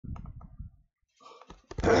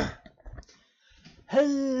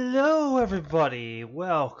Hello everybody,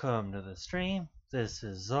 welcome to the stream. This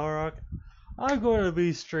is Zorok. I'm going to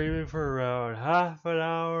be streaming for around half an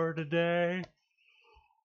hour today,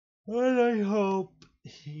 and I hope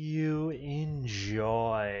you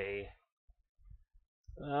enjoy.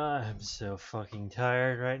 I'm so fucking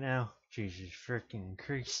tired right now. Jesus freaking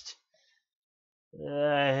Christ.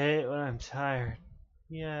 I hate when I'm tired.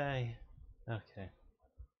 Yay. Okay.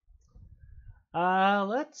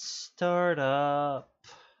 Let's start up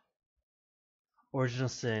Original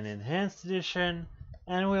Sin Enhanced Edition,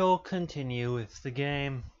 and we'll continue with the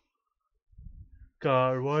game.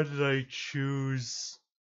 God, why did I choose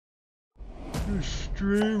to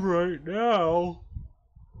stream right now?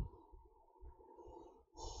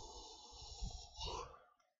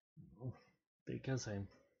 Because I'm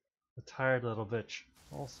a tired little bitch,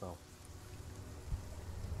 also.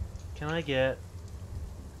 Can I get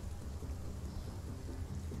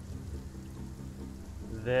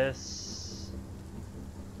this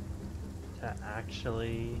to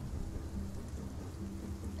actually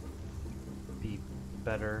be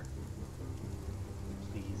better,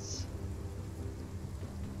 please?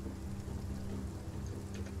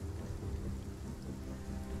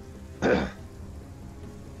 I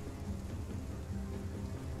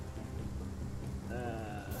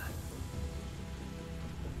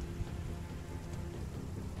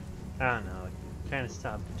don't know, it kind of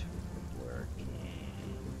stopped working.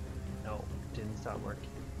 No, it didn't stop working.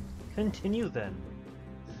 Continue then.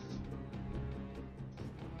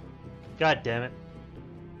 God damn it.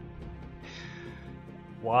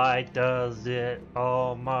 Why does it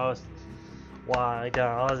almost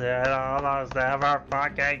never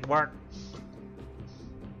fucking work?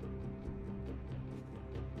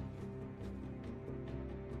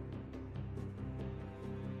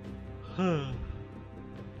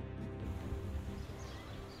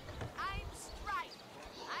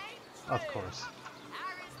 Of course.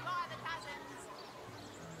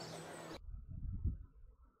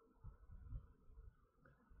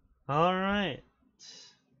 Alright.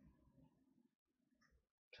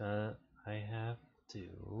 I have to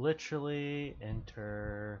literally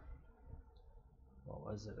enter. What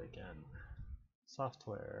was it again?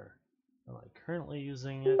 Software. Am I currently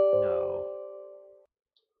using it? No.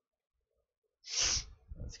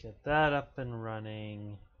 Let's get that up and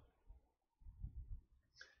running.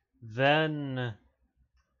 Then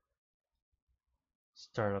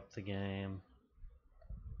start up the game.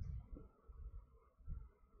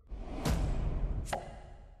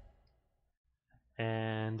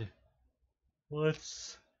 And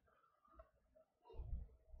let's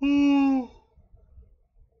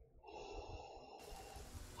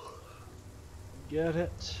get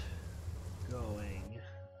it going.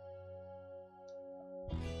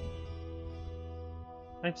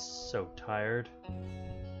 I'm so tired.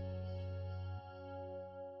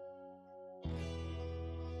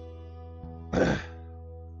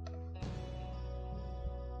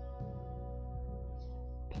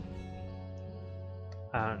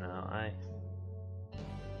 I don't know,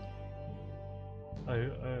 I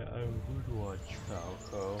would watch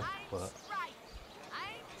Falco, but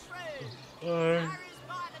I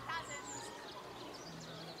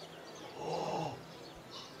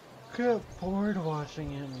get bored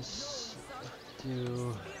watching him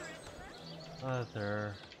do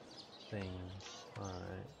other things.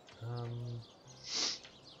 Alright,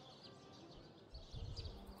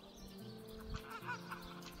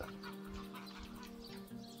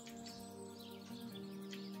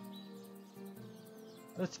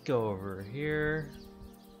 let's go over here.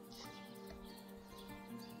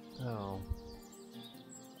 Oh.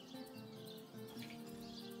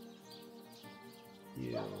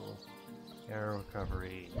 You. Air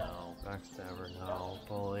recovery, no. Backstabber, no.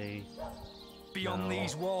 Bully. Beyond no.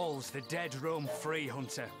 these walls, the dead roam free,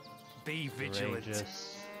 Hunter. Be vigilant.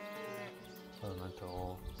 Courageous.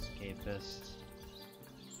 Elemental. Escapist.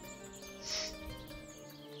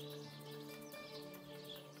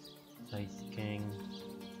 Ice King.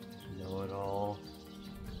 Know-it-all.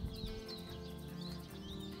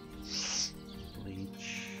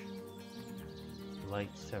 Leech.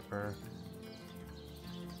 Light Stepper.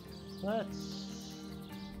 Let's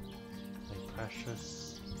my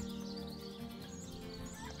precious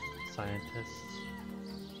scientist.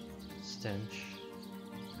 Stench.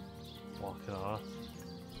 Walk it off.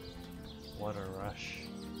 What a rush.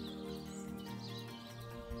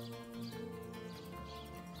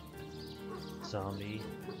 Zombie.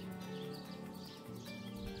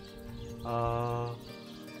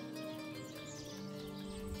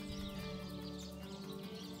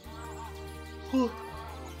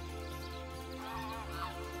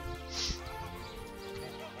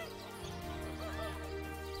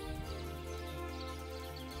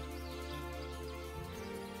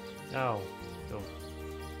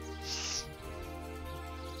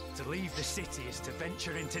 To leave the city is to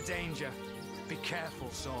venture into danger. Be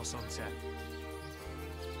careful, Source Hunter.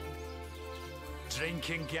 Drink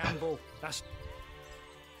and gamble. That's...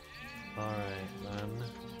 Alright, then.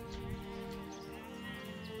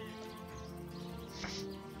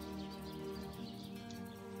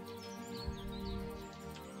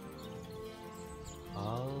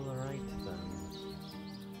 Alright, then.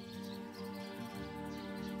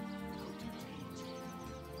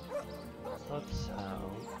 Let's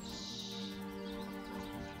house.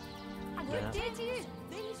 And good day to you.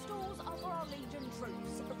 These stalls are for our Legion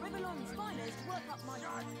troops. Riverlong's finest work up my...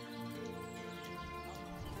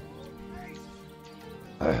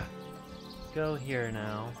 Go here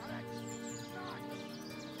now.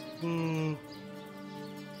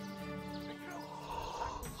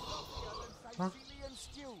 Huh?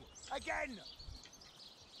 Again.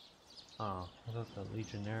 Oh, I thought the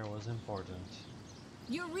Legionnaire was important.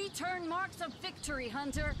 Your return marks a victory,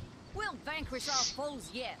 Hunter. We'll vanquish our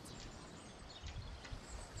foes yet.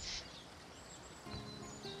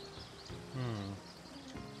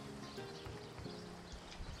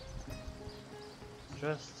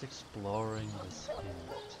 Just exploring this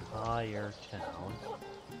entire town.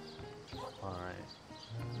 Alright.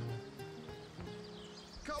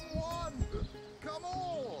 Come on! Come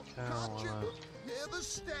on! Can't you hear the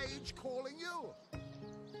stage calling you?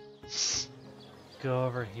 Go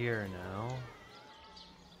over here now.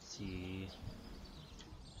 Let's see.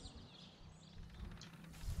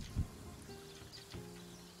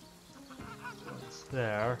 What's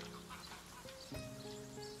there?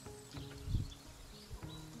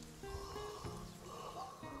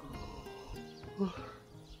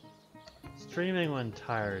 Streaming when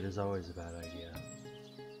tired is always a bad idea.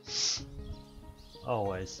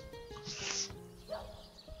 Always.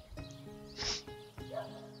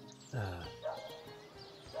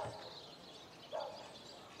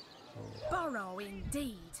 Borrow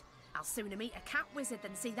indeed. I'll sooner meet a cat wizard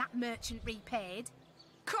than see that merchant repaid.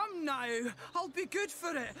 Come now, I'll be good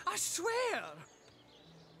for it, I swear!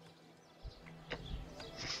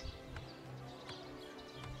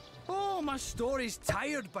 Oh, my story's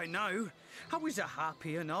tired by now. I was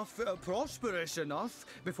happy enough, prosperous enough,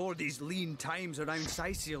 before these lean times around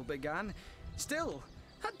Sicil began. Still,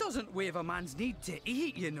 that doesn't waive a man's need to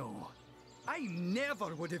eat, you know. I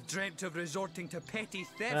never would have dreamt of resorting to petty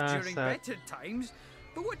theft during better times.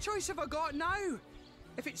 But what choice have I got now?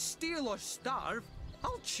 If it's steal or starve,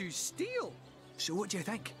 I'll choose steal. So what do you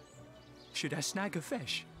think? Should I snag a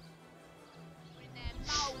fish? With their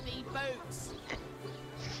mouldy boots.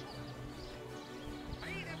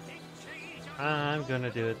 I'm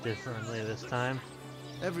gonna do it differently this time.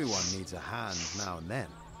 Everyone needs a hand now and then.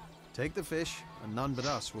 Take the fish, and none but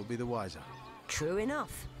us will be the wiser. True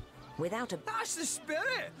enough. Without a... That's the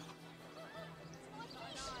spirit!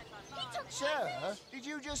 Sir, did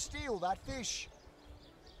you just steal that fish?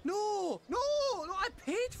 No, I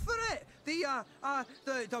paid for it.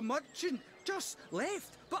 The merchant just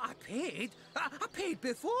left, but I paid. I paid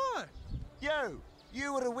before.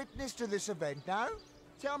 You were a witness to this event now?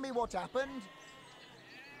 Tell me what happened.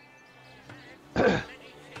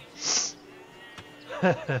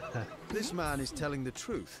 This man is telling the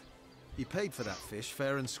truth. He paid for that fish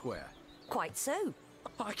fair and square. Quite so.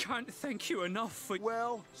 I can't thank you enough for...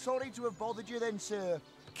 Well, sorry to have bothered you then, sir.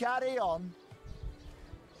 Carry on.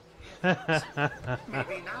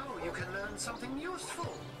 Maybe now you can learn something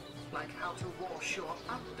useful, like how to wash your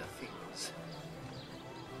underthings.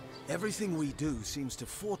 Everything we do seems to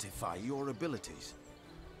fortify your abilities.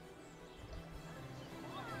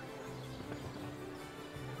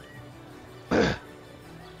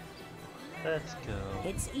 Let's go.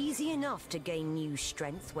 It's easy enough to gain new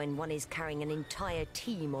strength when one is carrying an entire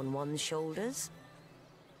team on one's shoulders.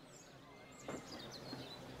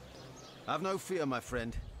 Have no fear, my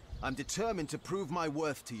friend. I'm determined to prove my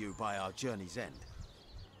worth to you by our journey's end.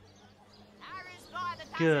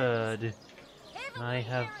 Good. I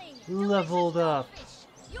have leveled up.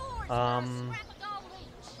 God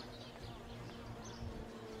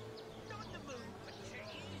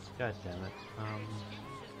damn it.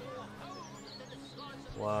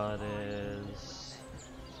 What is...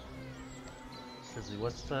 Seriously,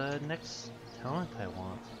 what's the next talent I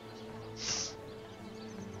want?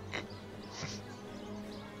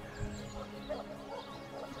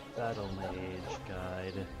 Battle Mage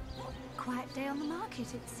Guide. Quiet day on the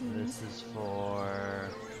market, it seems. This is for...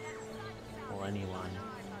 well, anyone.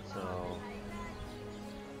 So...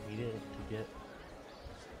 need it to get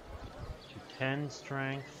to 10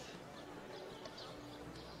 strength.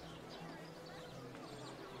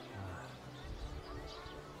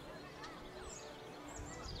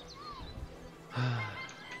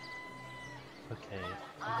 Okay,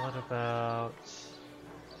 what about...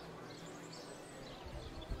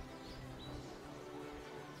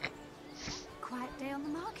 Quiet day on the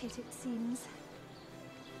market, it seems.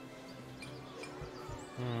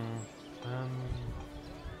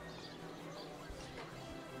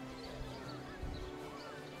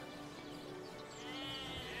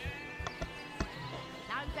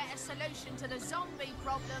 No better solution to the zombie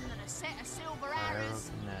problem than a set of silver arrows.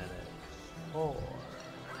 Pyrokinetic. 4.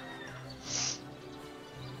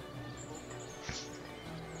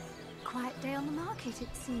 Quiet day on the market,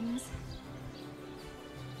 it seems.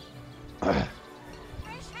 Okay,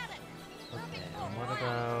 and what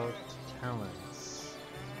about talents?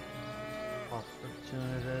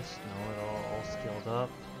 Opportunist, know it all skilled up.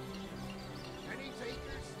 Any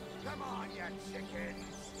takers? Come on, you chickens!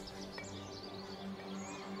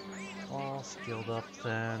 All skilled up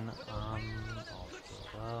then. All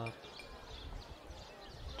skilled up.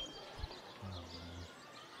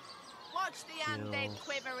 Watch the undead Skills.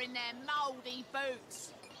 quiver in their mouldy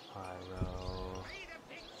boots. Pyro.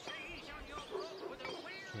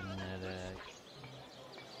 Kinetic.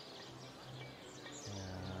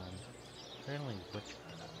 And apparently witchcraft.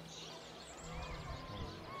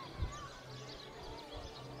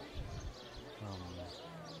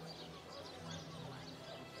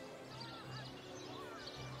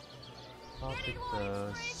 I'll pick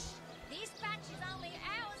those. This batch is only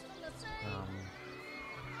hours from the sea.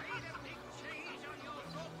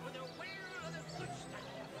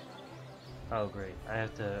 Oh great, I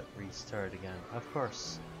have to restart again. Of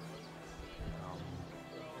course.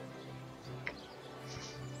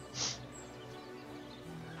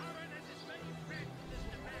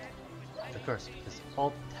 Of course, because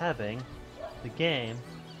alt-tabbing the game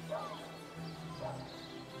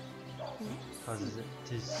causes it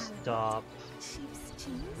to stop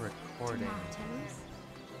recording.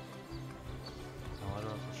 Oh, I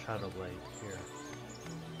don't have the Shadow Blade here.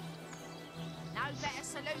 No better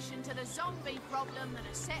solution to the zombie problem than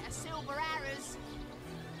a set of silver arrows.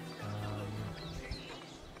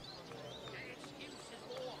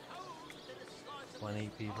 1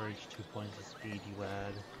 AP for each 2 points of speed you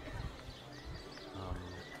add.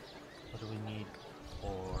 What do we need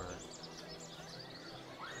for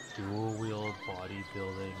dual wield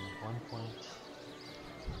bodybuilding? 1 point.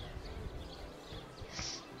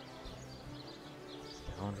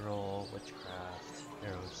 Scoundrel, witchcraft,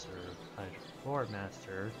 arrow serve, Lord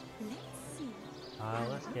Master. Let's see.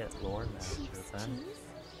 Let's get Lord Master then.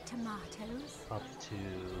 Tomatoes. Up to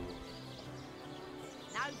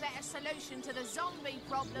No better solution to the zombie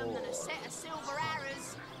problem than a set of silver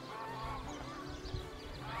arrows.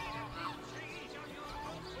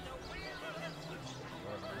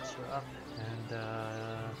 Lord Master up and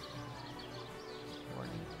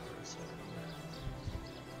warning person.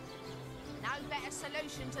 No better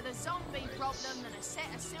solution to the zombie problem than a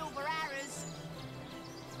set of silver arrows.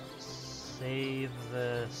 Save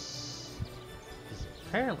this. Because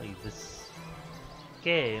apparently this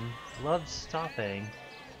game loves stopping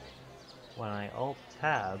when I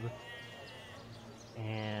alt-tab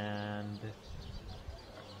and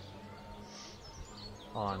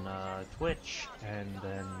on Twitch and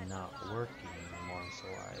then not working anymore, so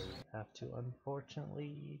I have to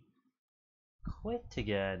unfortunately quit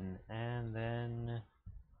again and then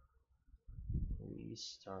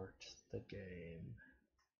restart the game.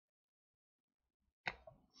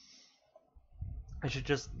 I should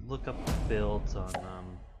just look up the builds on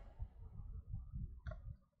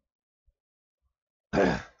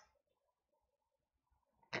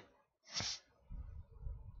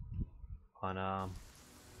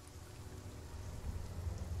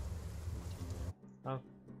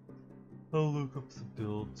I'll look up the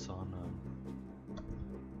builds on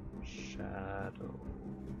Shadow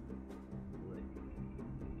Blade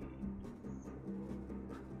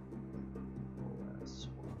for OS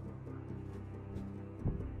 1.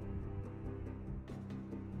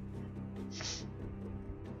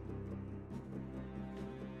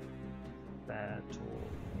 Battle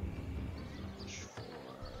Mage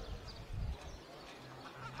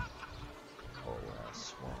for OS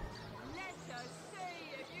 1. Let us see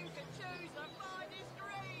if you can choose the finest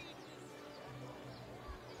green.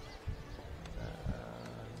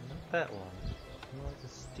 Not that one. I like the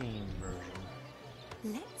Steam version.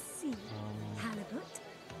 Let's see. Halibut,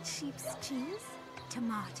 sheep's cheese,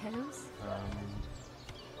 tomatoes.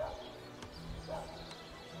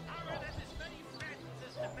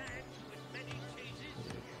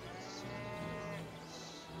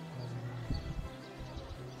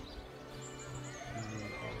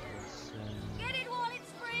 Get it while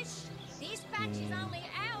it's fresh. This batch is only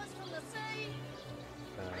hours from the sea.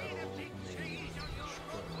 Battle Mage.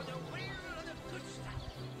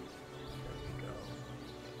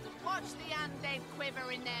 undead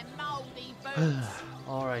quiver in their mouldy boots.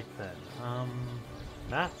 Alright then.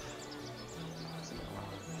 Map?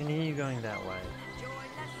 Continue going that way. Join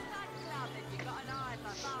the Stud Club if you got an eye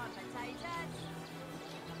for farm potatoes.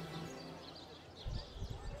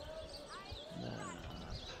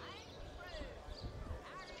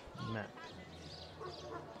 Map.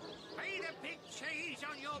 Pay the big cheese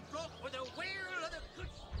on your block with a wheel of the good.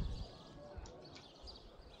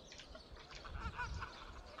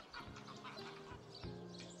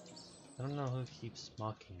 I don't know who keeps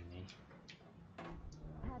mocking me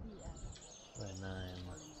when I'm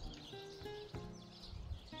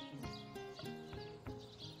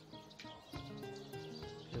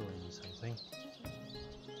doing something.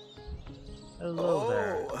 Hello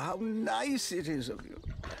there. Oh, how nice it is of you.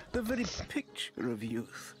 The very picture of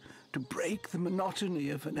youth, to break the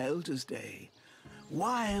monotony of an elder's day.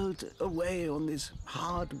 Wild away on this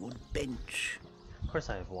hardwood bench. Of course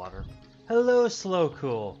I have water. Hello, Slow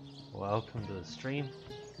Cool. Welcome to the stream.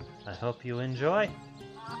 I hope you enjoy.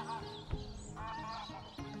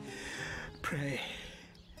 Pray,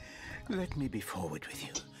 let me be forward with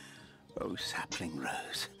you. O sapling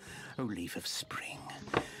rose, O leaf of spring.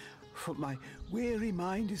 For my weary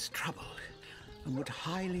mind is troubled, and would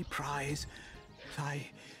highly prize thy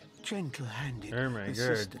gentle-handed Oh my God.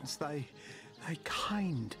 assistance, thy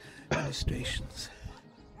kind illustrations.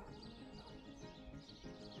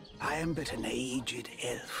 I am but an aged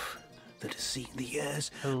elf that has seen the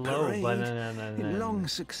years Hello, parade Banana. in long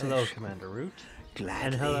succession. Hello, Commander Root. Gladly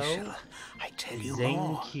And hello, shall I tell you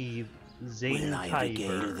more. Will I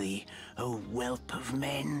regale Kyber. thee, O whelp of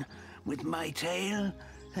men, with my tale?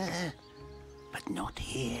 But not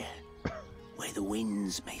here, where the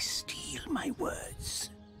winds may steal my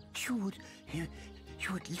words. You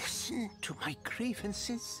would listen to my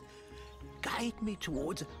grievances, guide me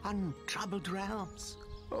towards untroubled realms.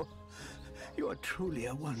 Oh, you are truly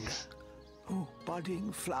a wonder, oh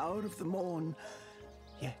budding flower of the morn.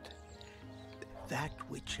 Yet, that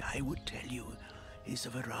which I would tell you is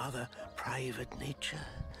of a rather private nature.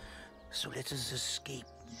 So let us escape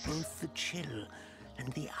both the chill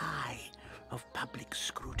and the eye of public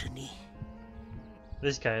scrutiny.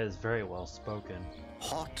 This guy is very well spoken.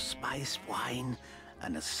 Hot spiced wine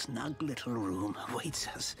and a snug little room awaits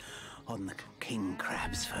us on the King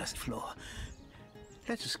Crab's first floor.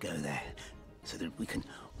 Let us go there so that we can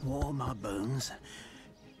warm our bones,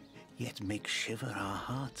 yet make shiver our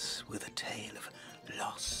hearts with a tale of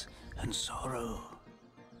loss and sorrow.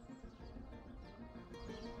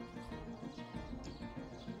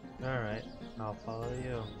 Alright, I'll follow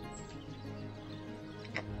you.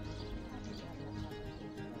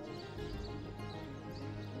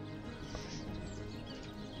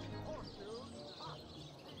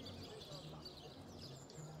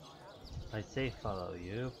 I say follow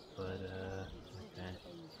you, but okay.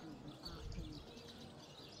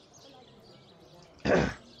 And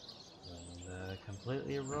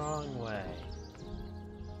completely wrong way.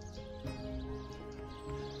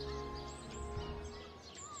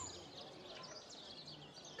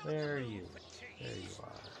 Where are you? There you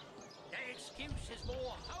are. That excuse is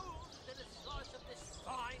more holes than a slice of this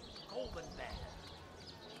fine Gorman bear.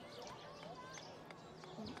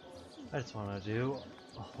 I just want to do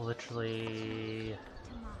literally.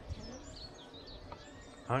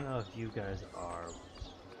 I don't know if you guys are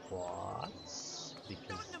bots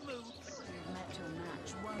because,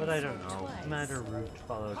 but I don't know. Commander Root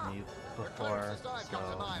followed me before,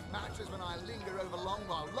 so. Matches when I linger over long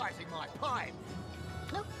while lighting my pipe.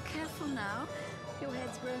 Look, careful now. Your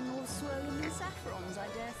head's growing more swollen than saffrons, I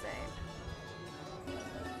dare say.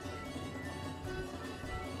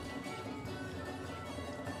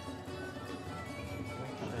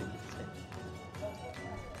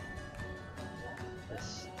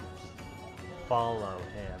 Just follow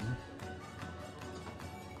him.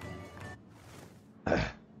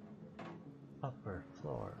 Upper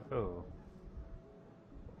floor. Oh.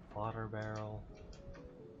 Water barrel.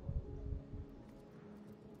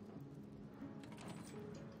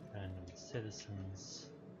 Random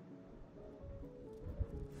citizens.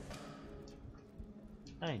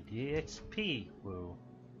 XP. Woo.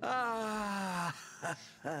 Ah,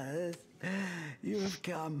 you have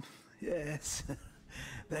come. Yes,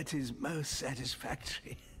 that is most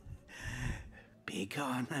satisfactory.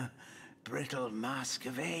 Begone, brittle mask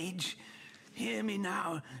of age. Hear me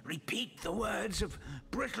now repeat the words of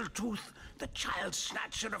Brittletooth, the child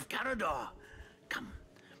snatcher of Carador. Come,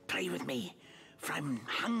 play with me, for I'm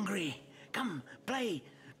hungry. Come, play,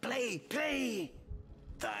 play, play.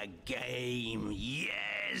 The game,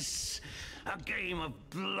 yes! A game of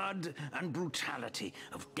blood and brutality,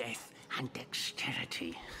 of death and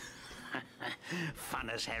dexterity. Fun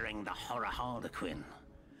as herring the horror harlequin.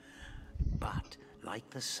 But, like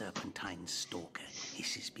the serpentine stalker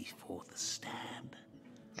hisses before the stab,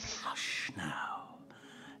 hush now.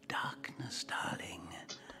 Darkness, darling.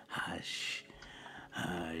 Hush.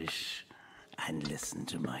 Hush. And listen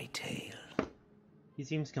to my tale. He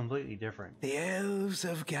seems completely different. The elves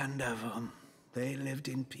of Gandavon, they lived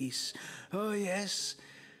in peace. Oh, yes.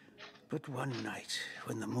 But one night,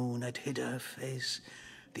 when the moon had hid her face,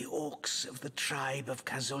 the orcs of the tribe of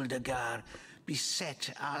Kazuldagar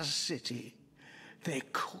beset our city. They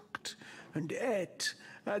cooked and ate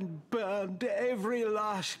and burned every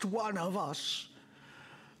last one of us.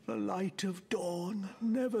 The light of dawn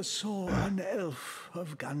never saw an elf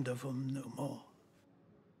of Gandavon no more.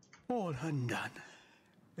 All undone.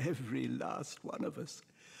 Every last one of us.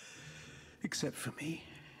 Except for me,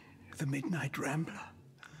 the Midnight Rambler,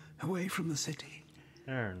 away from the city.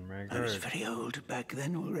 I was very old back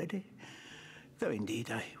then already, though indeed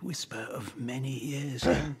I whisper of many years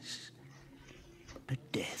hence. But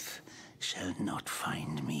death shall not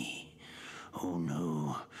find me. Oh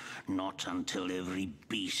no, not until every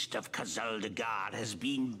beast of Kazuldagar has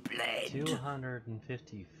been bled.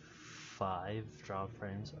 255 drop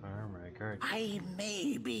frames. Oh my god. I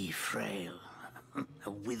may be frail,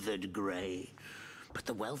 a withered grey, but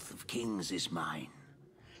the wealth of kings is mine.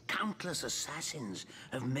 Countless assassins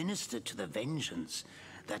have ministered to the vengeance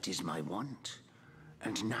that is my want,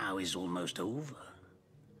 and now is almost over.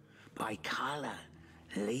 By Kala,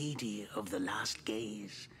 Lady of the Last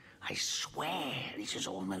Gaze, I swear it is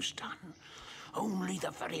almost done. Only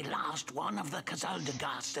the very last one of the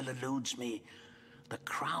Kazuldagar still eludes me. The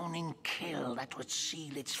crowning kill that would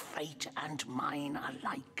seal its fate and mine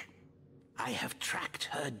alike. I have tracked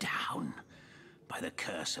her down by the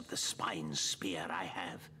curse of the spine spear I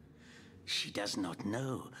have. She does not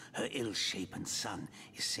know her ill-shapen sun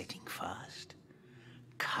is setting fast.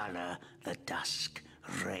 Color the dusk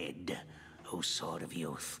red, O sword of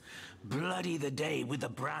youth. Bloody the day with the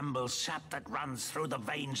bramble sap that runs through the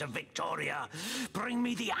veins of Victoria. Bring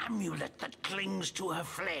me the amulet that clings to her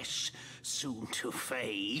flesh, soon to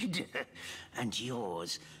fade. And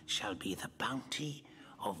yours shall be the bounty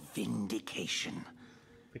of vindication.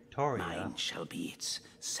 Victoria. Mine shall be its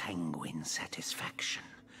sanguine satisfaction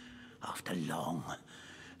after long,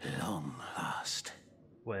 long last.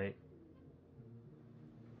 Wait.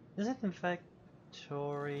 Isn't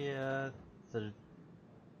Victoria the...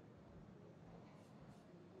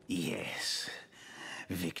 Yes,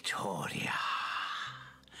 Victoria.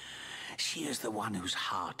 She is the one whose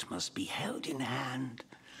heart must be held in hand.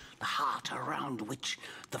 The heart around which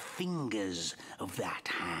the fingers of that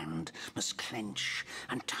hand must clench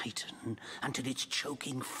and tighten until its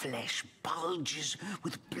choking flesh bulges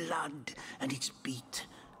with blood and its beat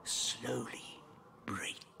slowly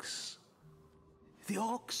breaks. The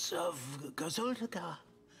orcs of Kazuldagar,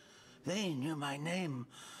 they knew my name.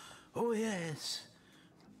 Oh yes,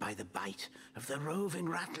 by the bite of the roving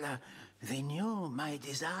rattler, they knew my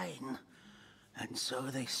design. And so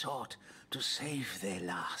they sought to save their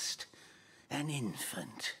last, an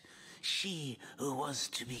infant, she who was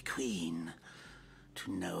to be queen.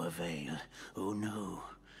 To no avail, oh no.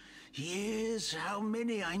 Years, how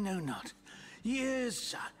many I know not.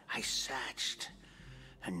 Years I searched,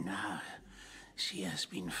 and now she has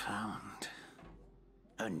been found.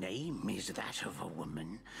 Her name is that of a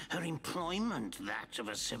woman, her employment that of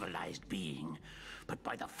a civilized being. But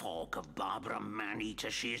by the fork of Barbara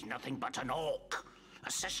Man-Eater, she is nothing but an orc,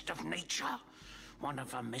 a cyst of nature, one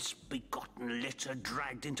of a misbegotten litter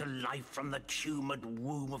dragged into life from the tumoured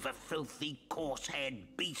womb of a filthy,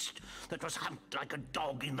 coarse-haired beast that was humped like a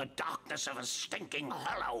dog in the darkness of a stinking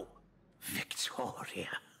hollow. Victoria,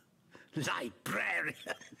 librarian,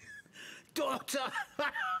 daughter,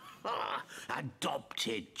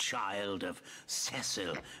 adopted child of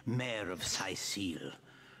Cecil, Mayor of Sicile.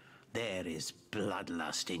 There is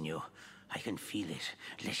bloodlust in you. I can feel it.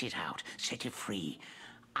 Let it out. Set it free.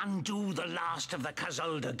 Undo the last of the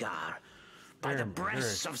Kazuldagar. By the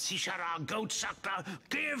breasts of Sishara Goatsucker,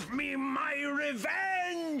 give me my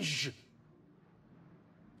revenge!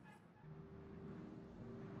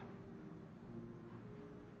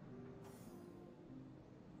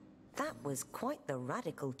 That was quite the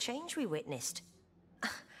radical change we witnessed.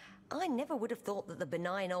 I never would have thought that the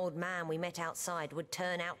benign old man we met outside would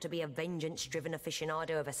turn out to be a vengeance-driven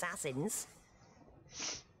aficionado of assassins.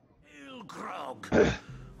 Hail, Grog!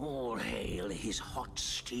 All hail his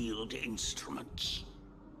hot-steeled instruments.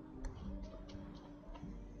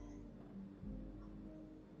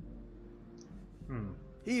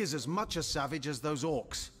 He is as much a savage as those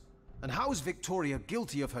orcs. And how is Victoria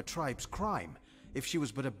guilty of her tribe's crime? if she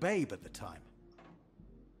was but a babe at the time.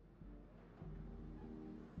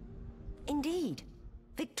 Indeed.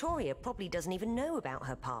 Victoria probably doesn't even know about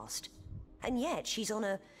her past. And yet she's on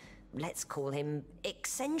a, let's call him,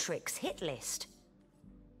 eccentrics hit list.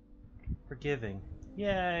 Forgiving.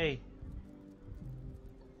 Yay!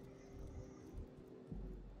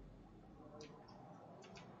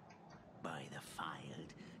 By the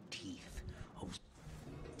filed teeth of...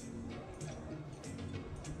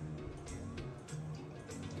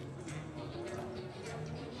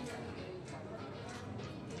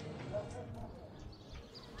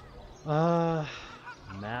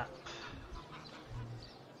 Map.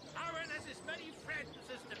 Aaron has as many friends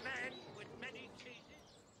as the man with many cheeses.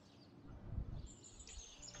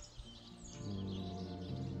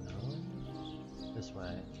 No. This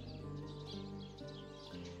way.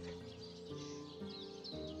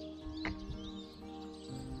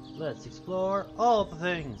 Let's explore all the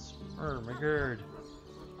things. Oh my god.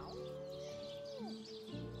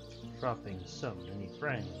 Dropping so many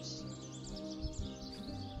frames.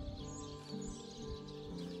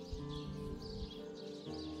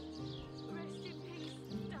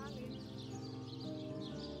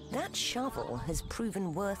 That shovel has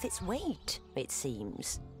proven worth its weight, it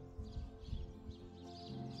seems.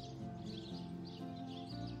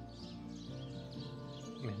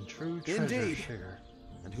 In true treasure Indeed. share.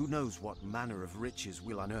 And who knows what manner of riches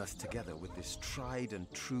we'll unearth together with this tried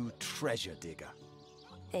and true treasure digger.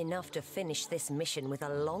 Enough to finish this mission with a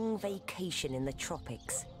long vacation in the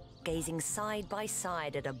tropics, gazing side by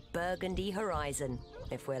side at a burgundy horizon,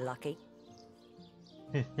 if we're lucky.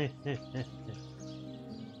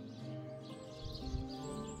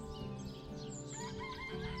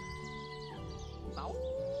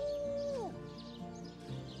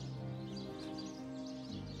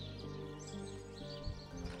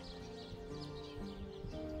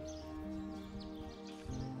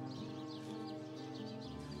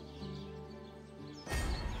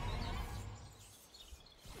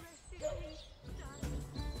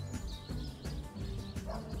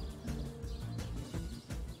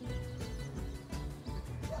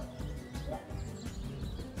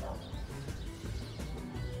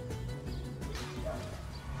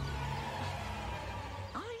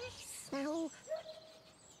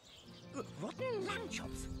 Rotten lamb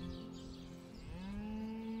chops.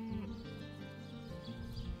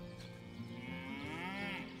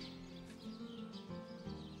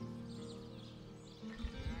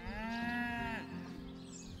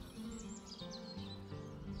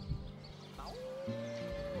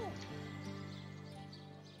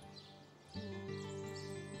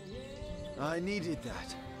 I needed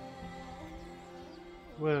that.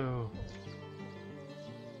 Whoa.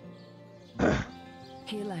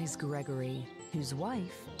 Here lies Gregory, whose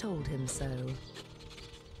wife told him so.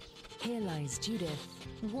 Here lies Judith,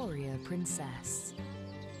 warrior princess.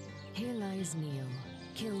 Here lies Neil,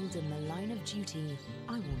 killed in the line of duty.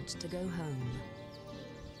 I want to go home.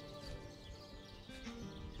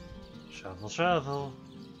 Shovel, shovel.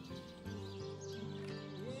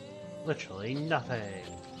 Literally nothing.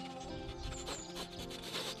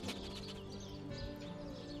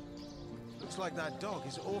 Looks like that dog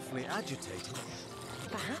is awfully agitated.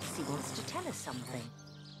 Perhaps he wants to tell us something.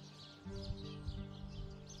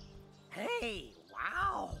 Hey,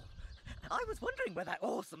 wow! I was wondering where that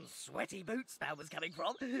awesome sweaty boot smell was coming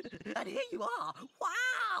from. And here you are!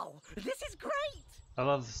 Wow! This is great! I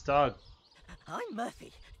love this dog. I'm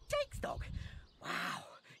Murphy, Jake's dog. Wow,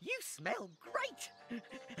 you smell great!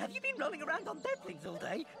 Have you been rolling around on dead things all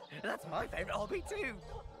day? That's my favourite hobby too.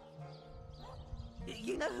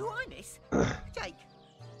 You know who I miss? Jake.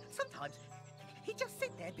 Sometimes he'd just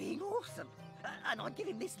sit there being awesome. And I'd give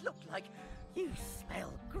him this look like, you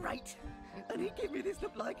smell great. And he'd give me this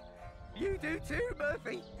look like, you do too,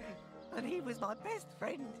 Murphy. And he was my best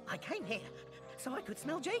friend. I came here so I could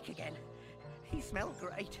smell Jake again. He smelled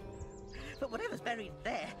great. But whatever's buried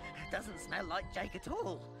there doesn't smell like Jake at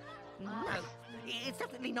all. No, it's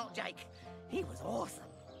definitely not Jake. He was awesome.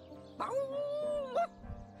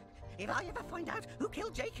 If I ever find out who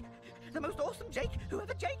killed Jake, the most awesome Jake who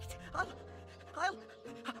ever jaked, I'll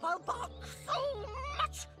bark so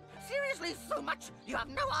much! Seriously, so much! You have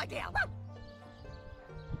no idea!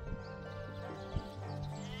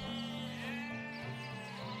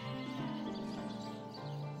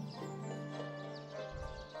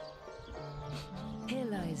 Here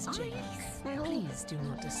lies Jake. Please do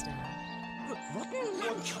not disturb.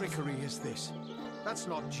 What trickery is this? That's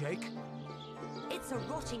not Jake. It's a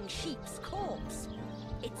rotting sheep's corpse.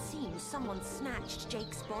 It seems someone snatched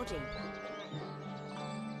Jake's body.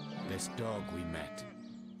 This dog we met.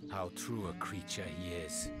 How true a creature he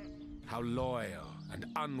is. how loyal and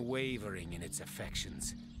unwavering in its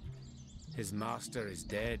affections. His master is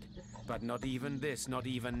dead, but not even this, not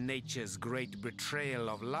even nature's great betrayal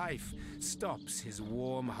of life, stops his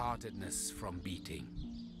warm-heartedness from beating.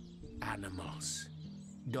 Animals,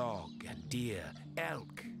 dog and deer,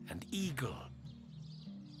 elk and eagle.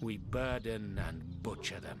 We burden and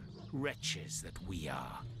butcher them, wretches that we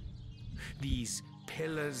are. These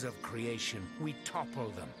pillars of creation, we topple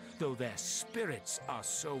them, though their spirits are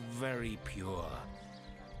so very pure.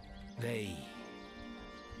 They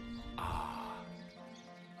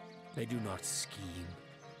do not scheme,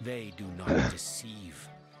 they do not deceive.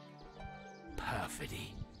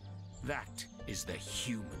 Perfidy, that is the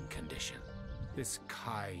human condition. This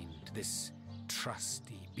kind, this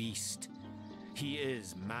trusty beast, he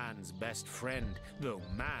is man's best friend, though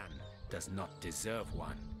man does not deserve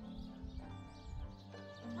one.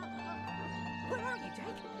 Where are you, Jake?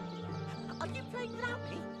 Are you playing without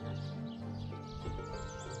me?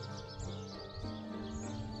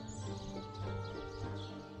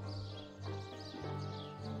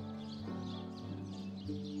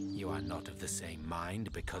 You are not of the same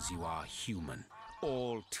mind because you are human.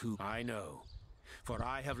 All too I know. For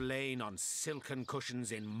I have lain on silken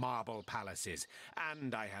cushions in marble palaces,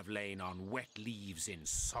 and I have lain on wet leaves in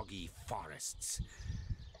soggy forests.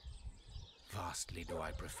 Vastly do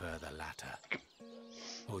I prefer the latter.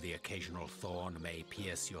 Oh, the occasional thorn may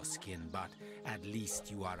pierce your skin, but at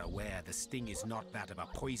least you are aware the sting is not that of a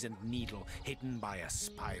poisoned needle hidden by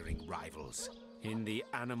aspiring rivals. In the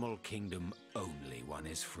animal kingdom, only one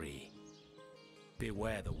is free.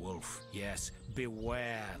 Beware the wolf, yes,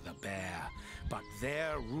 beware the bear, but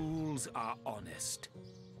their rules are honest.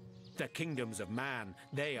 The kingdoms of man,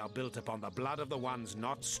 they are built upon the blood of the ones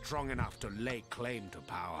not strong enough to lay claim to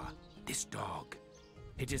power. This dog,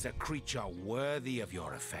 it is a creature worthy of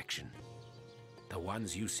your affection. The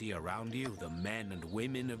ones you see around you, the men and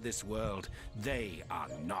women of this world, they are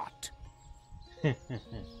not. Where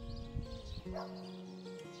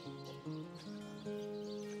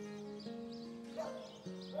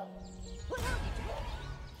are you, Jake?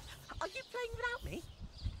 Are you playing without me?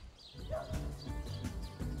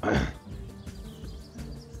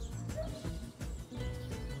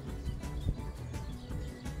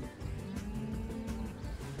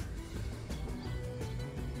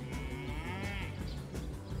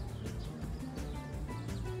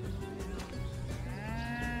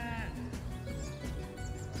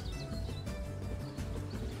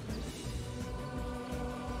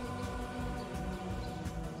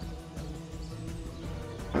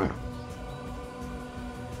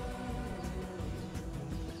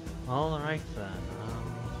 All right then.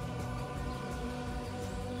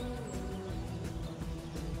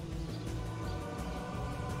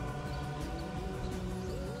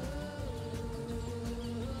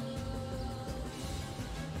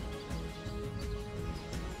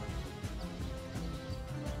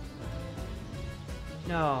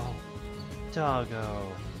 No,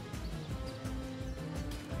 doggo.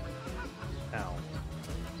 Ow.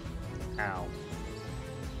 Ow.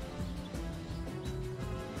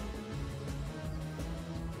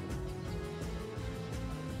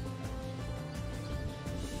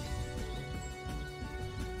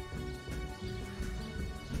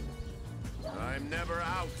 I'm never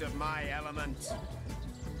out of my element.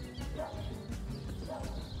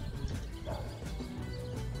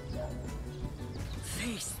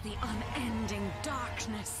 Face the unending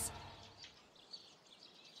darkness.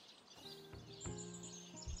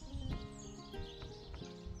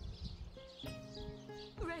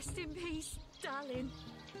 Rest in peace, darling.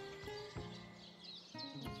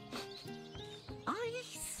 I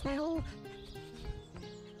smell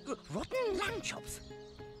rotten lamb chops.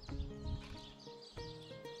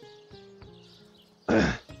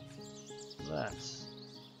 Let's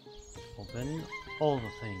open all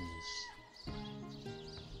the things.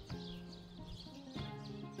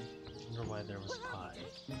 Wonder why there was pie.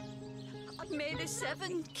 May the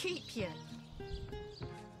seven keep you.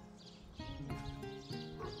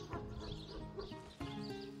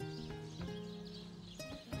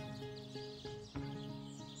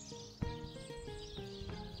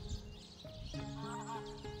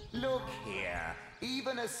 Look here,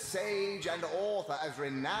 even a sage and author as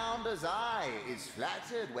renowned as I is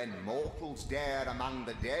flattered when mortals dare among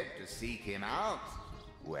the dead to seek him out.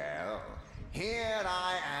 Well, here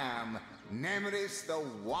I am, Nemris the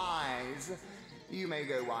Wise. You may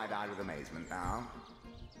go wide-eyed with amazement now.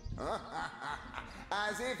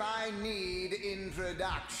 As if I need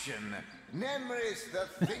introduction. Nemris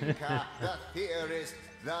the thinker, the theorist,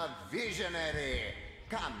 the visionary.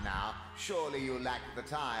 Come now, surely you lack the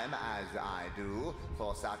time, as I do,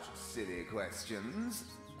 for such silly questions.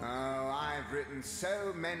 Oh, I've written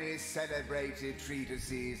so many celebrated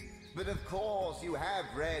treatises, but of course you have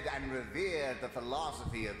read and revered the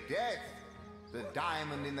philosophy of death, the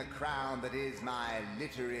diamond in the crown that is my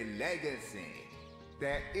literary legacy.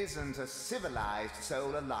 There isn't a civilized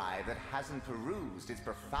soul alive that hasn't perused its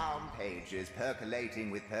profound pages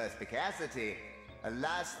percolating with perspicacity.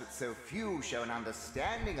 Alas, that so few show an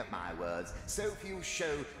understanding of my words, so few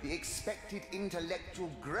show the expected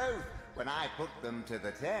intellectual growth when I put them to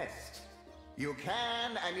the test. You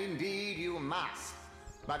can, and indeed you must.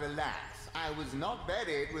 But alas, I was not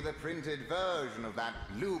buried with a printed version of that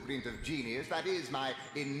blueprint of genius that is my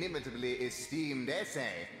inimitably esteemed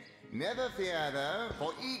essay. Never fear, though,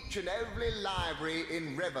 for each and every library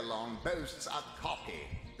in Revellon boasts a copy,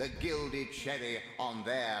 the gilded cherry on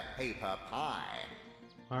their paper pie.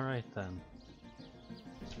 Alright then.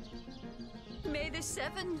 May the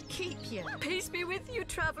Seven keep you. Peace be with you,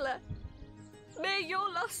 traveller. May your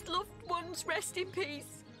lost loved ones rest in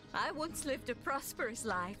peace. I once lived a prosperous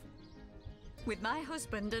life with my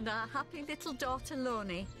husband and our happy little daughter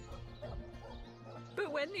Loni.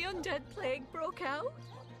 But when the undead plague broke out,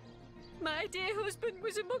 my dear husband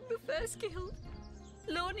was among the first killed.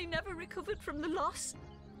 Loni never recovered from the loss.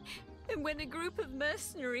 And when a group of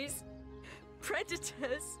mercenaries,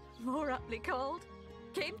 predators, more aptly called,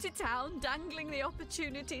 came to town dangling the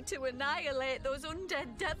opportunity to annihilate those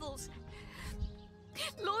undead devils,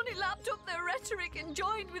 Loni lapped up their rhetoric and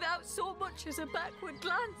joined without so much as a backward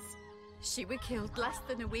glance. She was killed less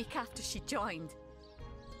than a week after she joined.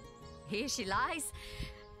 Here she lies,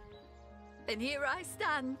 and here I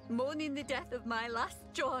stand, mourning the death of my last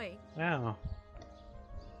joy. Oh.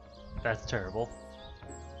 That's terrible.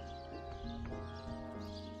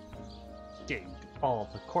 Dig all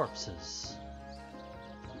the corpses.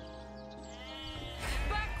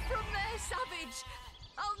 Back from there, savage!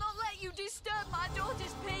 I'll not let you disturb my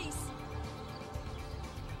daughter's peace!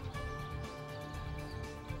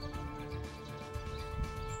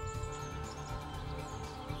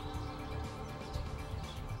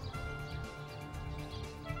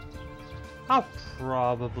 I'll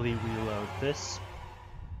probably reload this.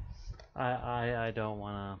 I don't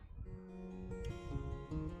wanna.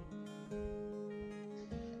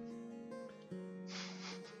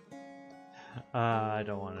 I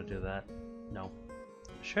don't want to do that. No.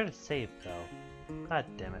 Should have saved though. God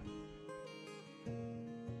damn it.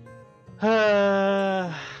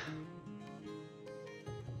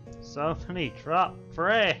 So many drop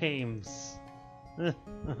frames.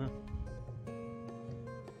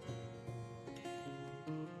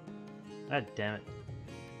 God damn it.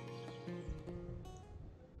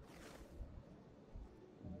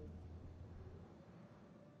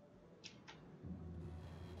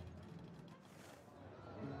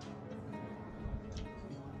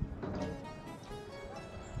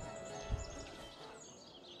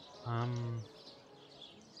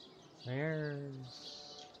 There's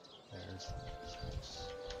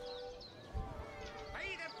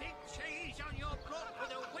Pay the big cheese on your block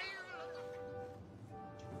with a wheel.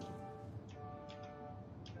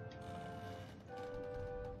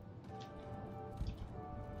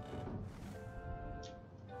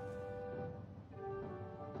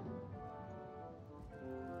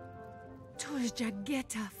 Tos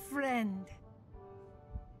Jagetta, friend.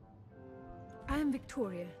 I am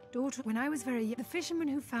Victoria, daughter. When I was very young, the fisherman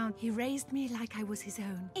who found, he raised me like I was his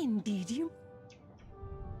own. Indeed, you.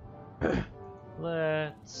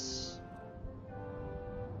 Let's.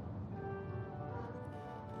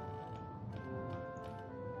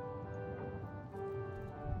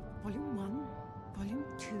 Volume 1, Volume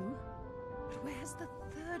 2. But where's the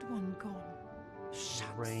third one gone?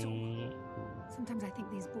 Rain. Sometimes I think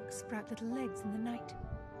these books sprout little legs in the night.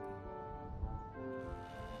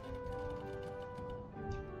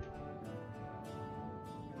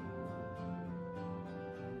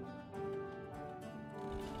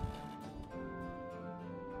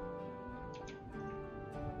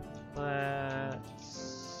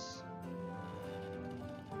 Let's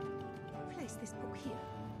place this book here.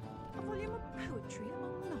 A volume of poetry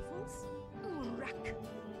among novels. Urak.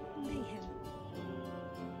 Mayhem.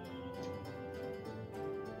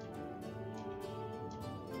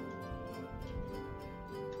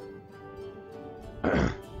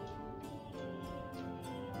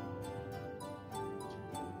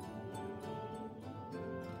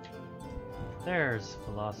 There's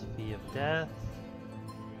Philosophy of Death.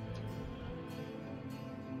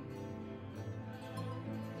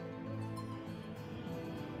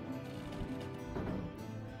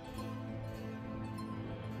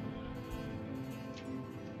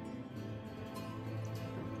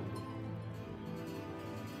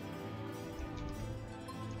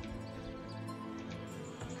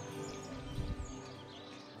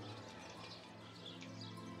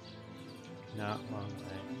 No, wrong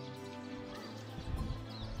way.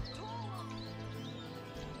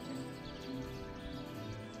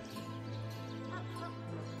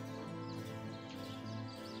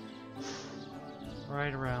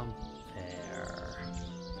 Right around there.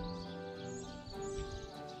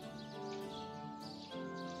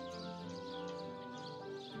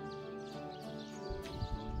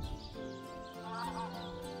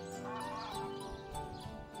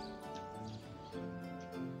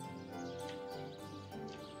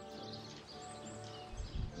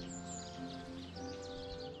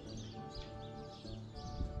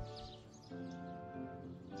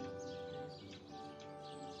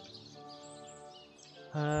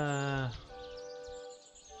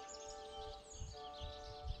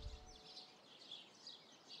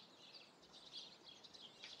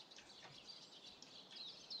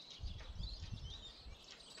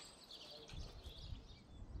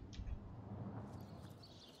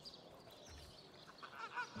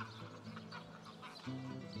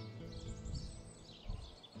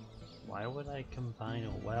 Why would I combine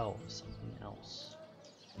a well with something else?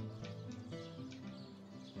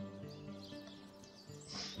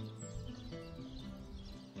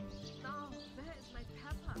 Oh, there's my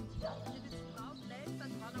pepper. Did it sprout legs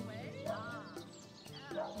and run away? Ah,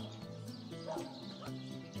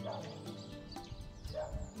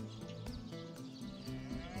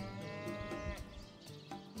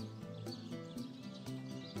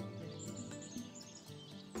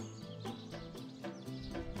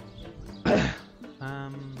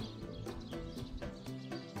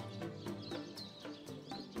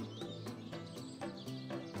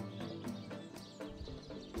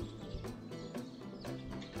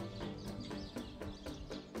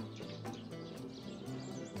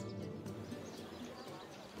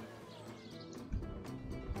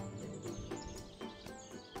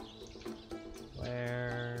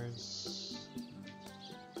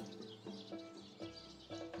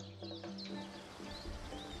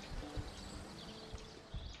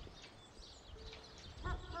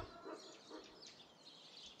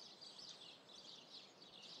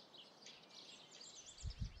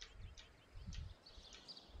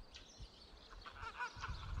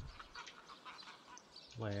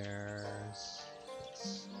 Where's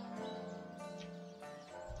this?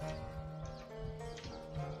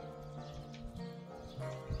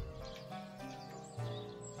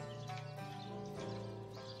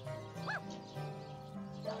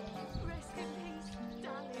 rest in peace,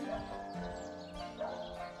 darling.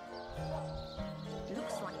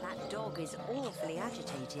 Looks like that dog is awfully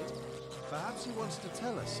agitated. Perhaps he wants to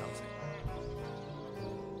tell us something.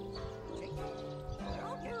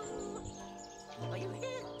 Are you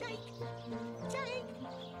here, Jake? Jake!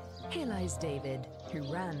 Here lies David, who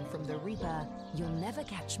ran from the Reaper. You'll never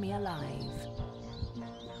catch me alive.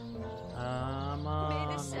 Come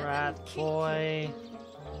on, rat boy.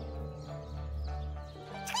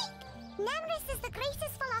 Nemrys is the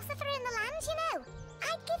greatest philosopher in the land, you know.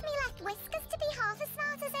 I'd give me left whiskers to be half as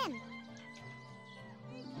smart as him.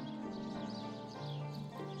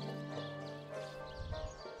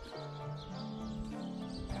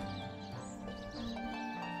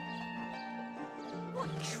 What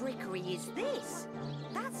trickery is this?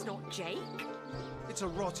 That's not Jake. It's a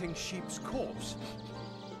rotting sheep's corpse.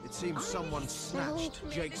 It seems someone snatched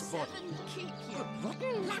Jake's body.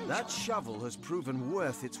 That shovel has proven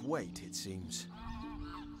worth its weight, it seems.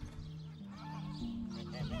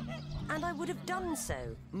 And I would have done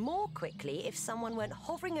so more quickly if someone weren't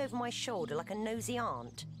hovering over my shoulder like a nosy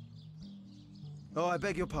aunt. Oh, I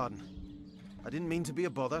beg your pardon. I didn't mean to be a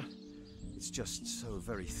bother. It's just so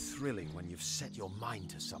very thrilling when you've set your mind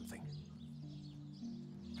to something.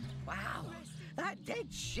 Wow, that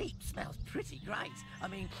dead sheep smells pretty great. I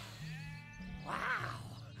mean, wow.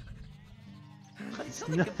 But it's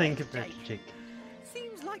Nothing compared to Jake.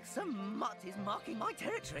 Seems like some mutt is marking my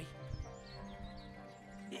territory.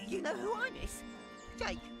 You know who I miss?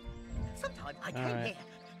 Jake. Sometimes I came here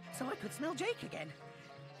so I could smell Jake again.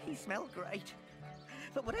 He smelled great.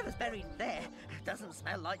 But whatever's buried there doesn't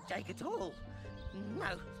smell like Jake at all.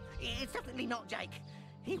 No, it's definitely not Jake.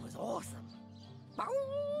 He was awesome.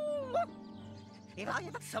 If I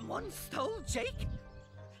ever someone stole Jake?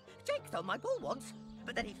 Jake stole my ball once,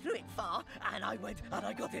 but then he threw it far, and I went and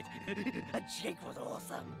I got it. And Jake was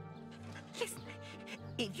awesome. Listen,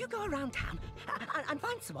 if you go around town and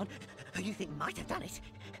find someone who you think might have done it,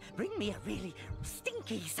 bring me a really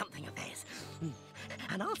stinky something of theirs.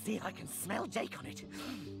 And I'll see if I can smell Jake on it.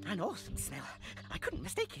 An awesome smell. I couldn't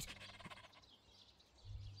mistake it.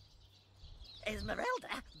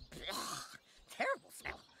 Esmeralda? Blah, terrible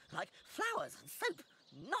smell. Like flowers and soap.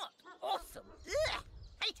 Not awesome. Ugh.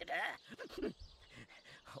 hated her.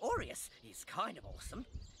 Aureus is kind of awesome.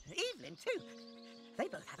 Evelyn, too. They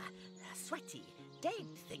both have a sweaty, dead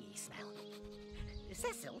thingy smell.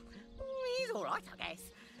 Cecil, he's all right, I guess.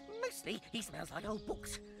 Mostly, he smells like old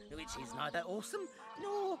books, which is neither awesome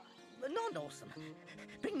nor non-awesome.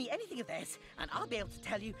 Bring me anything of theirs, and I'll be able to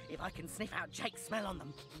tell you if I can sniff out Jake's smell on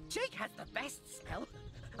them. Jake has the best smell.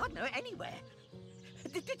 I'd know it anywhere.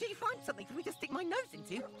 Did you find something for me to stick my nose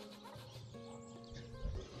into?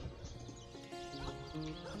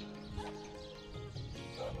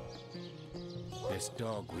 This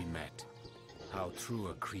dog we met, how true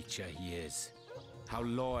a creature he is. How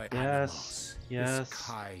loyal Yes, yes, this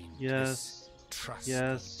kind, yes, this trusty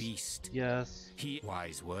yes, beast. yes. He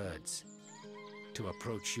wise words. To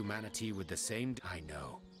approach humanity with the same I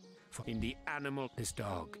know. For in the animal, this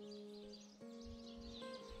dog.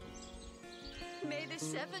 May the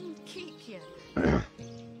seven keep you.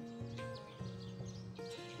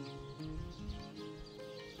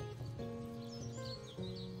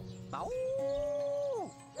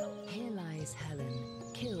 Here lies Helen,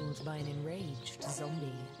 killed by an enraged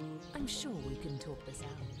zombie. I'm sure we can talk this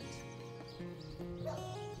out.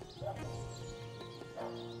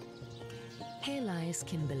 Here lies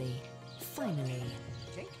Kimberly, finally.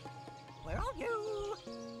 Jake, where are you?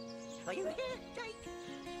 Are you here, Jake?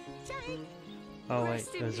 Jake? Oh wait,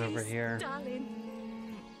 it was over here.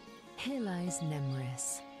 Darling. Here lies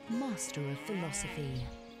Nemris, master of philosophy.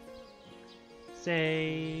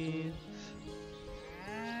 Save.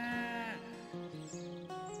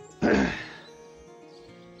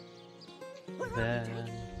 Where are you,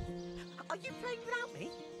 Jake? Are you playing without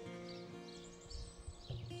me?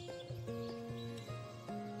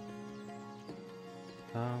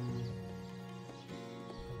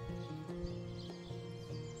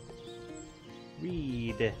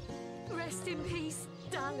 Read. Rest in peace,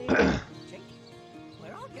 darling. Jake,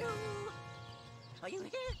 where are you? Are you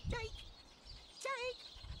here, Jake? Jake?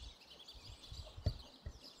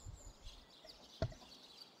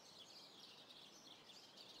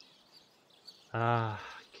 Ah.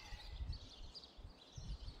 Okay.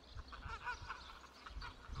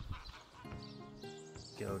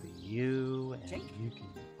 Go to you, and Jake, you can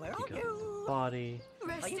where pick are up you? the body.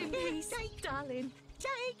 Rest Are you in here, peace, Jake? darling.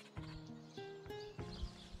 Jake?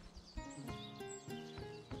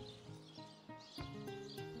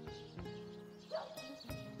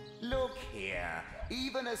 Look here,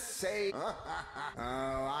 even a sage...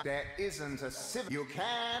 Oh, there isn't a civil... You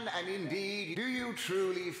can, and indeed, do you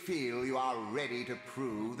truly feel you are ready to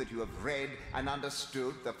prove that you have read and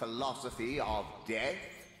understood the philosophy of death?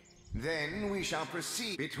 Then we shall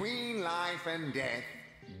proceed. Between life and death,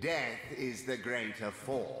 death is the greater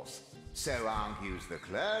force. So argues the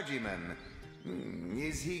clergyman.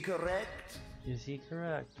 Is he correct? Is he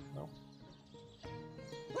correct? No.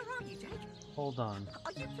 Where are you, Jake? Hold on.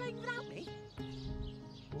 Are you playing without me?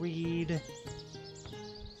 Read.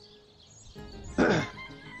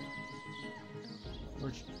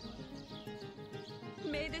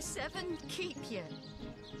 May the seven keep you.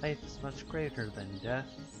 Life is much greater than death.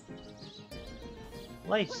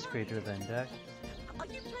 Life's greater than death. Are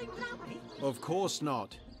you playing without me? Of course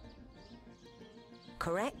not.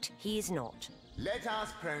 Correct, he is not. Let us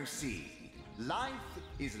proceed. Life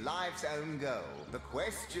is life's own goal. The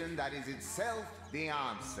question that is itself the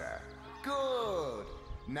answer. Good.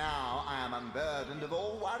 Now I am unburdened of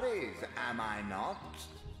all worries, am I not?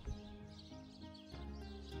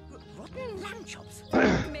 Rotten lamb chops.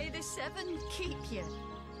 May the seven keep you.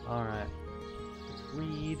 Alright.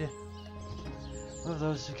 Read. Of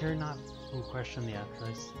those who care not, who question the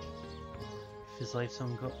afterlife. If his life's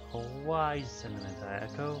own goal, wise sentiment I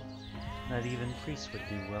echo. That even priests would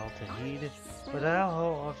do well to heed. But how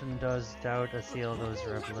often does doubt assail those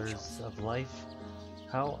revelers of life?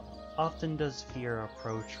 How often does fear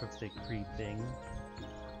approach with the creeping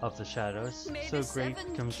of the shadows? May So the great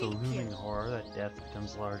seven becomes the keep looming you. horror that death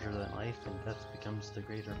becomes larger than life, and death becomes the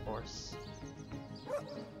greater force.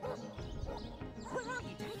 Where are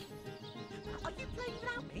you, Jake? Are you playing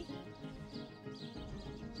without me?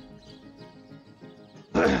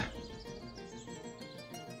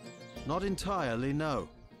 Not entirely, no.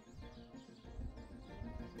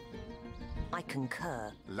 I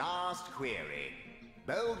concur. Last query.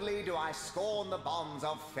 Boldly do I scorn the bonds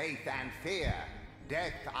of faith and fear.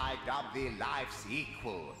 Death I dub thee life's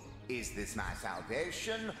equal. Is this my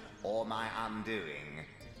salvation or my undoing?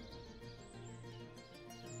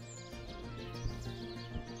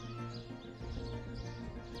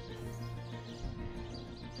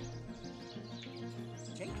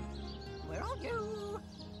 Jake, where are you?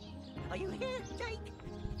 Are you here, Jake?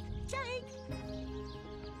 Jake?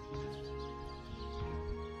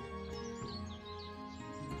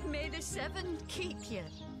 the seven keep you.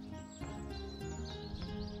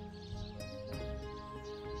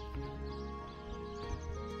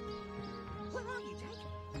 Where are you,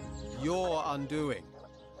 Jake? Your undoing.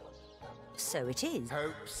 So it is.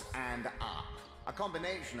 Hopes and up. A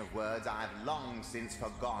combination of words I've long since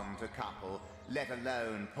forgone to couple, let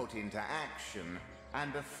alone put into action.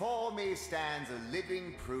 And before me stands a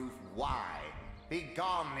living proof why.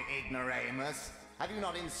 Begone, ignoramus. Have you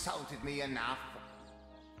not insulted me enough?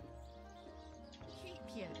 Keep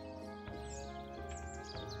you.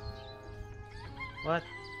 What?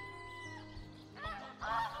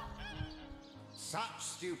 Such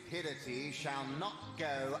stupidity shall not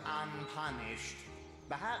go unpunished.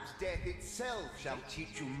 Perhaps death itself shall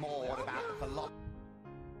teach you more about the philosophy.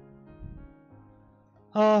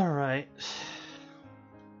 Alright.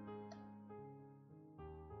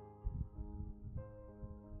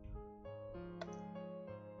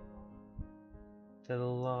 The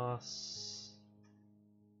loss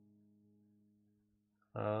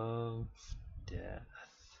of death.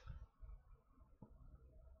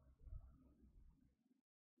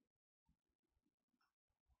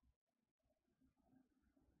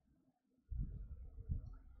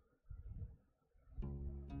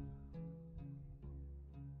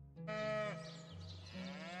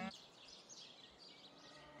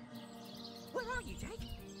 Where are you, Jake?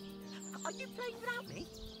 Are you playing without me?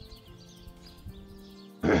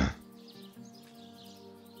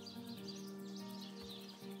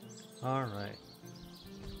 All right.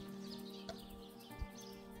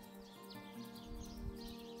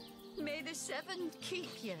 May the seven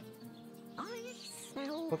keep you. I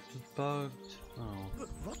smell What the bugged? Oh.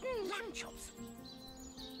 rotten lamb chops.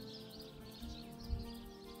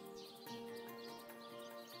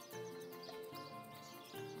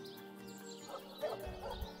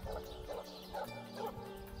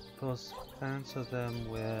 Plus, answer them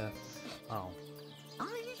with. Oh.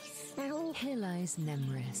 I smell. Here lies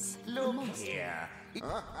Nemris. Look here.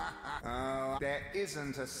 Oh, there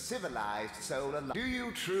isn't a civilized soul alive. Do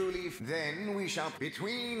you truly? Then we shall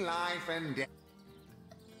between life and death.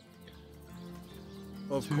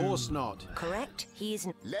 Of course not. Correct? He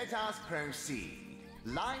isn't. Let us proceed.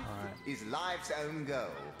 Life is life's own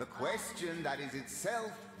goal. The question that is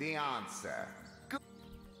itself the answer.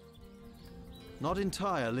 Not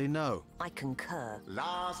entirely, no. I concur.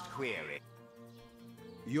 Last query.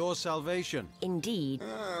 Your salvation. Indeed.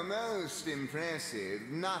 Oh, most impressive.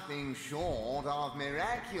 Nothing short of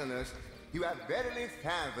miraculous. You have verily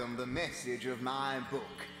fathomed the message of my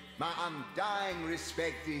book. My undying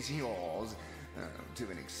respect is yours, to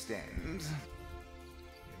an extent.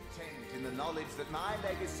 Content in the knowledge that my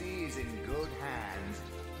legacy is in good hands.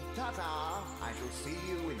 Ta-ta! I shall see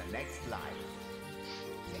you in the next life.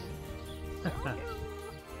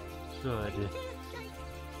 Good.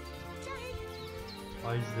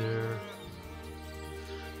 Why is there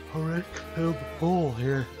a red cube hole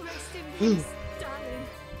here? Rest in peace, darling.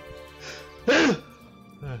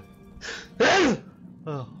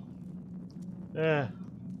 Oh. Yeah.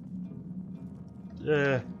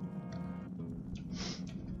 Yeah.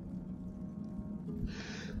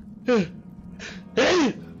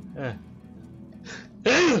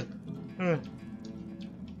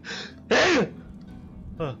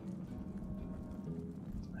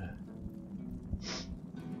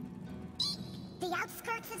 The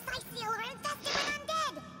outskirts of Sightseal are infested with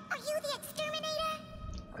undead! Are you the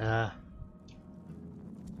exterminator?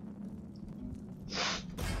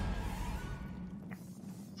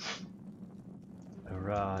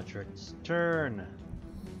 Roderick's turn.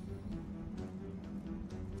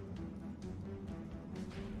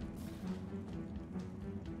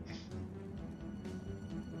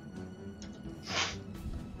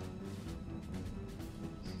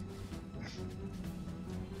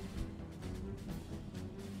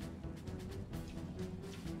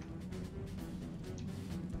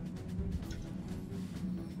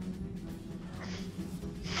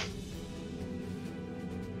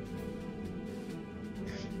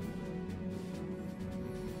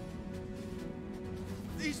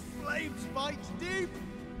 These flames bite deep.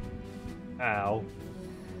 Ow.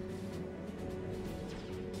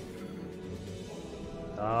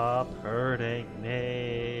 Stop hurting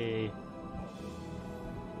me.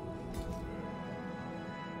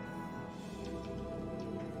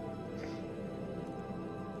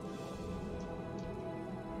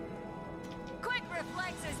 Quick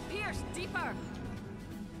reflexes pierce deeper.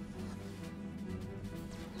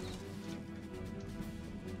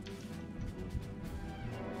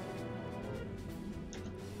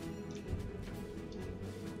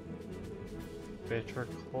 Bitter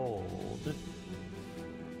cold.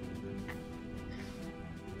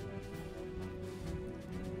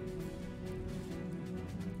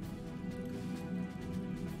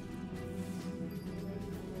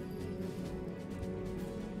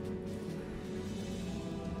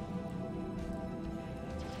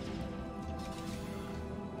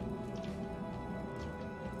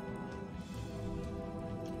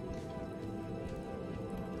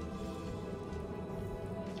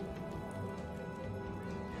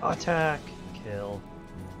 Attack! Kill.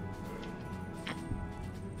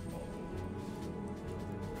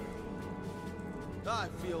 I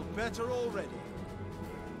feel better already.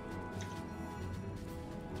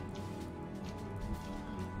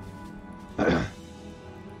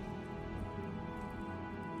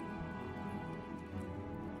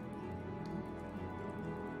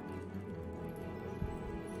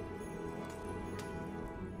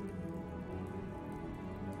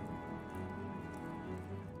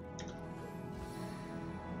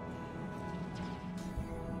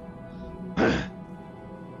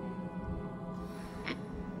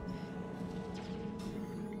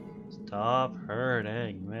 Stop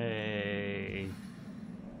hurting me.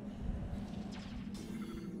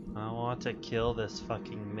 I want to kill this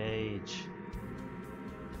fucking mage.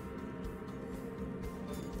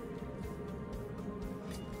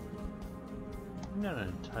 I'm not in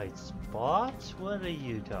a tight spot. What are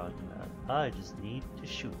you talking about? I just need to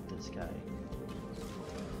shoot this guy.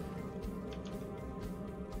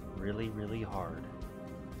 Really, really hard.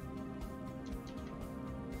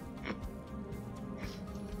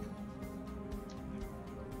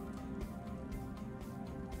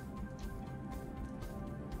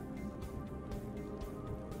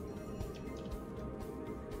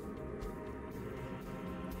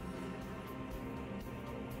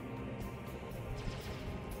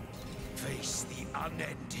 Face the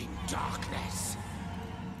unending darkness.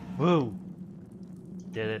 Woo!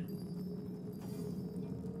 Did it.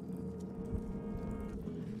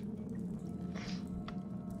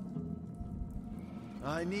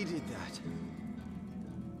 I needed that.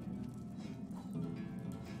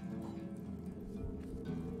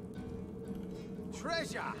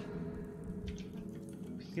 Treasure!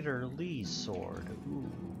 Peter Lee's sword.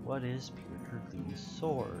 Ooh, what is Peter Lee's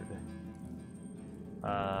sword?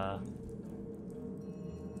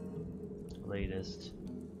 Latest.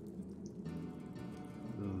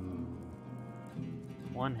 Ooh.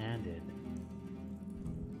 One-handed.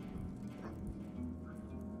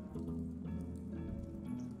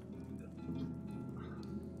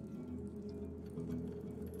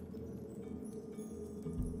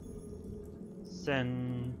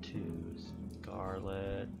 Send to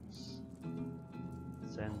Scarlet.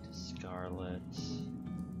 Send to Scarlet.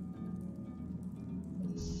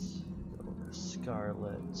 Let's go to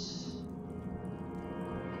Scarlet.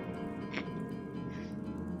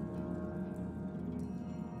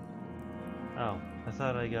 Oh, I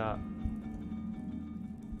thought I got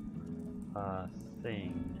a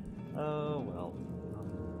thing. Oh well.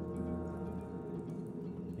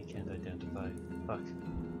 I can't identify. Fuck.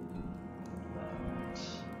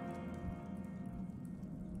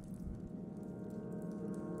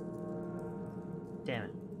 Damn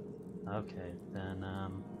it. Okay, then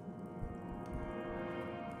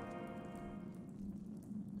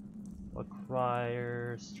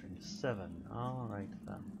acquire string 7. Alright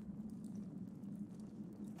then.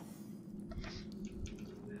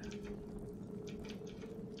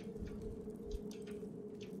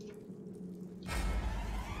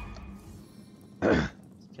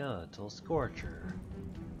 Skeletal Scorcher.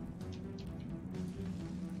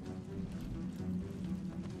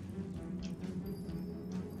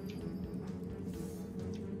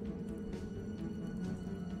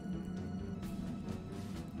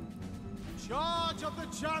 Charge of the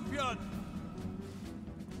champion!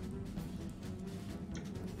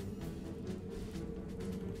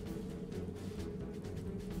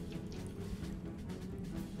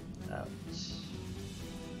 Ouch.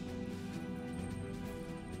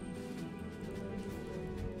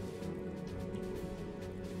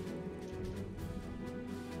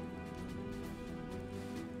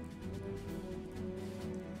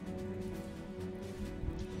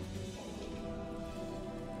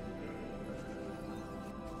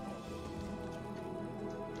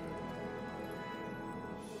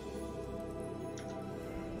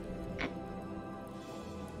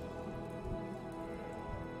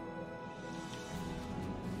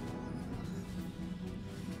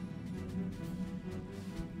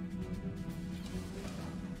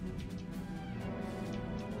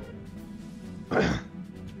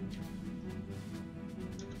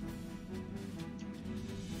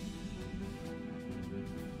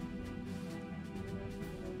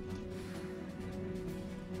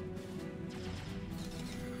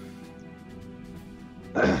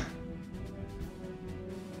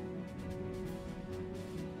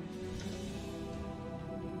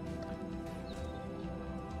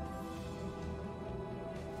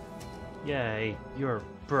 Yay, you're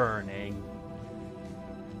burning.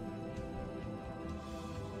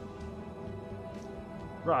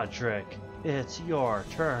 Roderick, it's your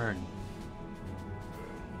turn.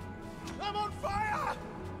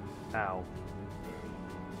 Ow.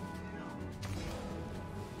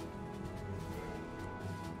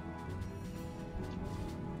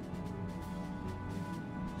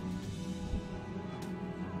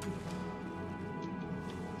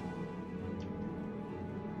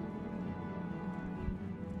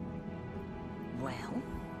 Well,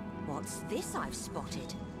 what's this I've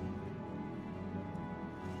spotted?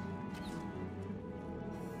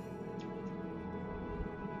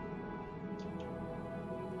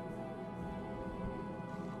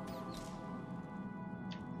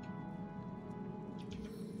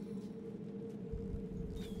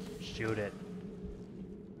 Shoot it.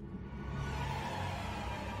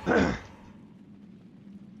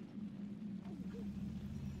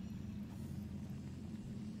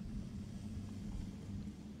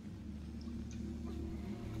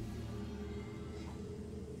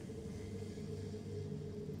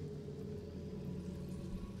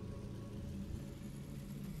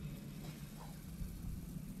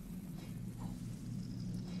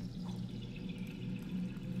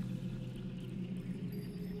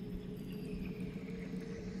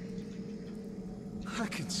 I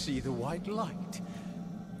can see the white light.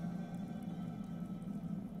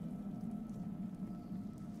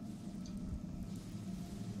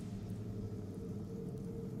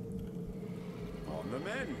 On the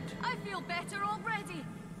mend. I feel better already.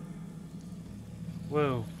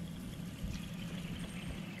 Whoa.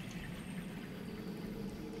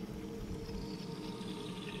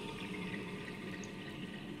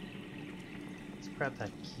 Let's grab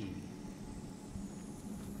that key.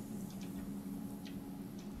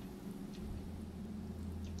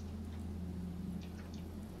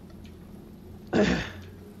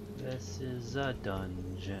 This is a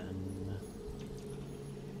dungeon.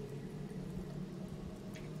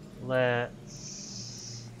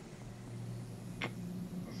 Let's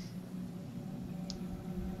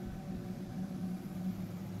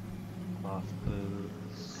off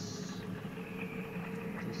boots.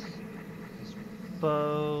 This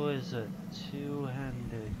bow is a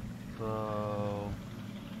two-handed bow.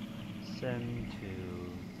 Send to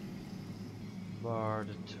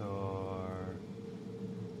Bardator.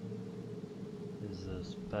 Is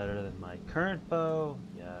this better than my current bow?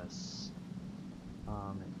 Yes.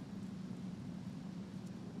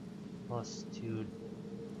 +2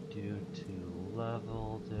 due to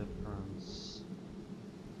level difference.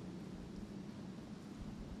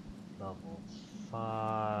 Level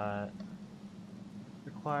 5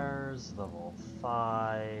 requires level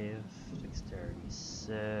 5, dexterity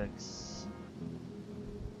 6.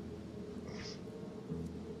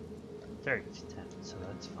 30 to 10, so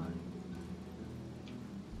that's fine.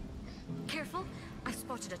 Careful, I've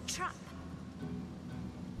spotted a trap.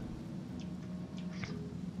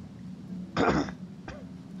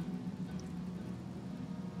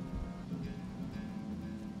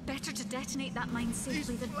 Better to detonate that mine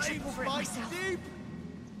safely than trip over it myself. Deep.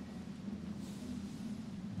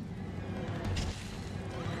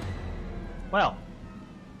 Well,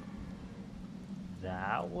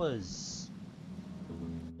 that was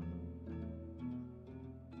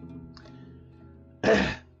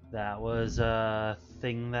that was a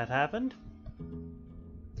thing that happened.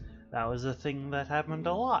 That was a thing that happened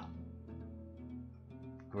a lot.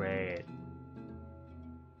 Great.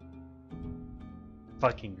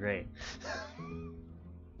 Fucking great.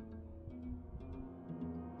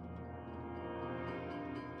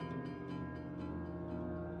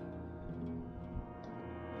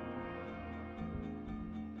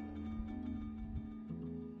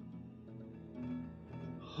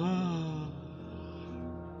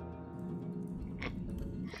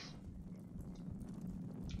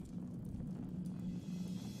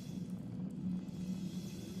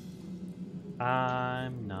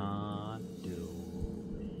 I'm not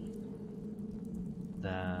doing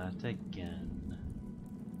that again.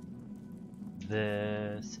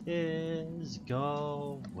 This is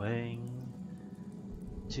going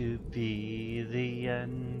to be the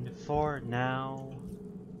end for now.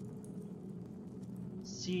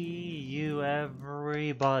 See you,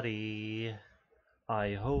 everybody.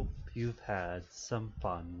 I hope you've had some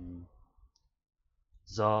fun.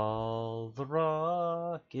 Zolrock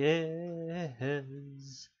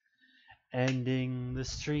is ending the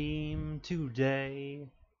stream today.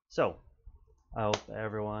 So, I hope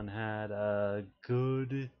everyone had a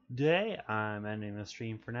good day. I'm ending the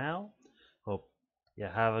stream for now. Hope you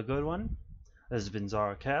have a good one. This has been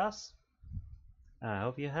Zarcast. And I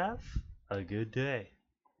hope you have a good day,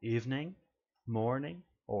 evening, morning,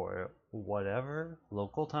 or whatever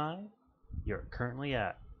local time you're currently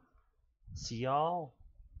at. See y'all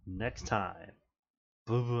next time.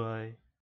 Bye bye.